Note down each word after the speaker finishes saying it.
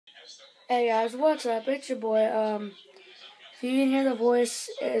Hey guys, what's up? It's your boy. If you can hear the voice,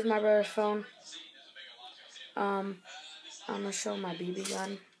 it is my brother's phone. I'm gonna show my BB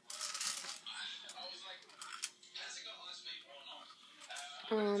gun.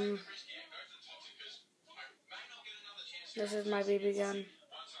 This is my BB gun.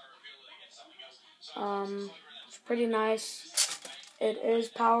 It's pretty nice. It is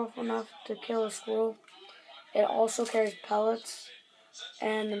powerful enough to kill a squirrel. It also carries pellets,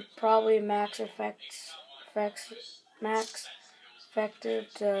 and probably max effective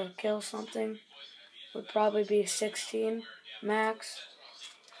to kill something would probably be 16 max.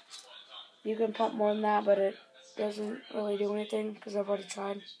 You can pump more than that, but it doesn't really do anything because I've already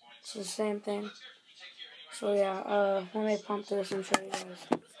tried. It's the same thing. So yeah, let me pump this and show you guys.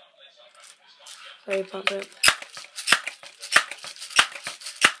 So you pump it.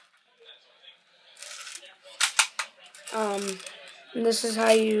 This is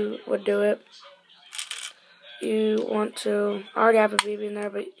how you would do it. You want to, I already have a BB in there,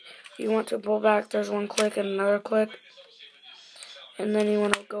 but you want to pull back. There's one click and another click. And then you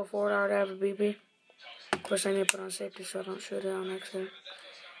want to go forward. I already have a BB. Of course, I need to put on safety so I don't shoot it on accident.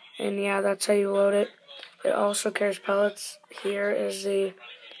 And yeah, that's how you load it. It also carries pellets. Here is the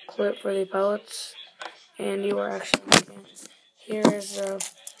clip for the pellets. And you are actually looking. Here is the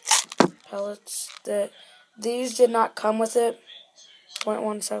pellets. These did not come with it.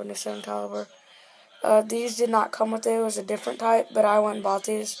 .177 caliber. These did not come with it. It was a different type, but I went and bought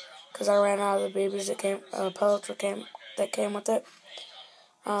these because I ran out of the babies that came, pellets that came with it.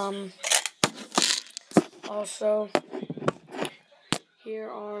 Also, here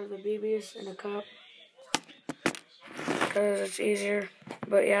are the BBs in a cup because it's easier.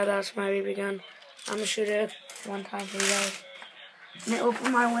 But yeah, that's my BB gun. I'm gonna shoot it one time for you guys. Let me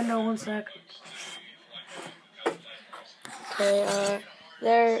open my window one sec. Okay,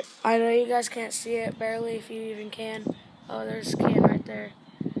 there. I know you guys can't see it barely, if you even can. Oh, there's a can right there.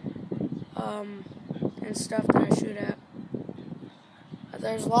 And stuff that I shoot at.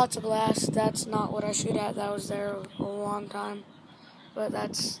 There's lots of glass. That's not what I shoot at. That was there a long time. But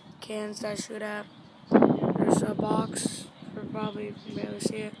that's cans that I shoot at. There's a box. You probably can barely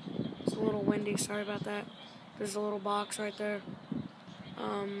see it. It's a little windy. Sorry about that. There's a little box right there.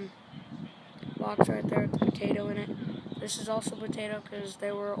 Box right there with the potato in it. This is also potato because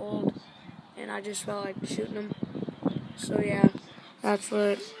they were old and I just felt like shooting them. So yeah, that's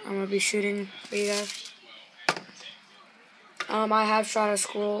what I'm going to be shooting for you guys. I have shot a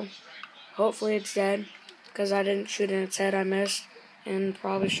squirrel. Hopefully it's dead because I didn't shoot in its head. I missed and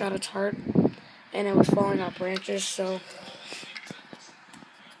probably shot its heart. And it was falling off branches, so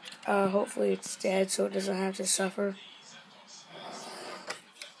hopefully it's dead so it doesn't have to suffer.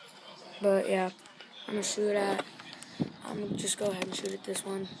 But yeah, I'm going to shoot at, I'm going to just go ahead and shoot at this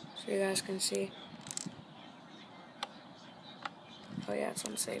one so you guys can see. Oh yeah, it's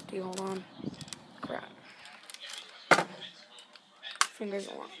on safety, hold on. Crap. Fingers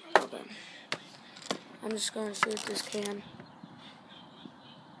are warm. Okay. I'm just going to shoot this can.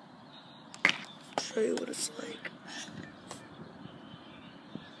 Show you what it's like.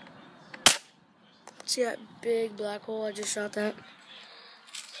 See that big black hole? I just shot that.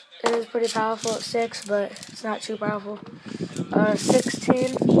 It is pretty powerful at 6, but it's not too powerful.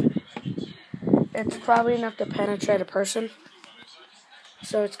 16. It's probably enough to penetrate a person.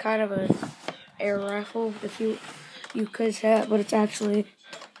 So it's kind of an air rifle, if you could say it, but it's actually,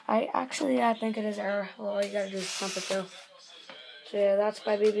 I think it is air rifle. All you gotta do is pump it through. So yeah, that's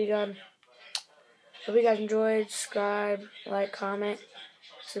my BB gun. Hope you guys enjoyed. Subscribe, like, comment.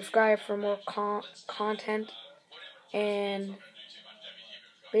 Subscribe for more content. And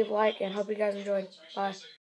leave a like, and hope you guys enjoyed. Bye.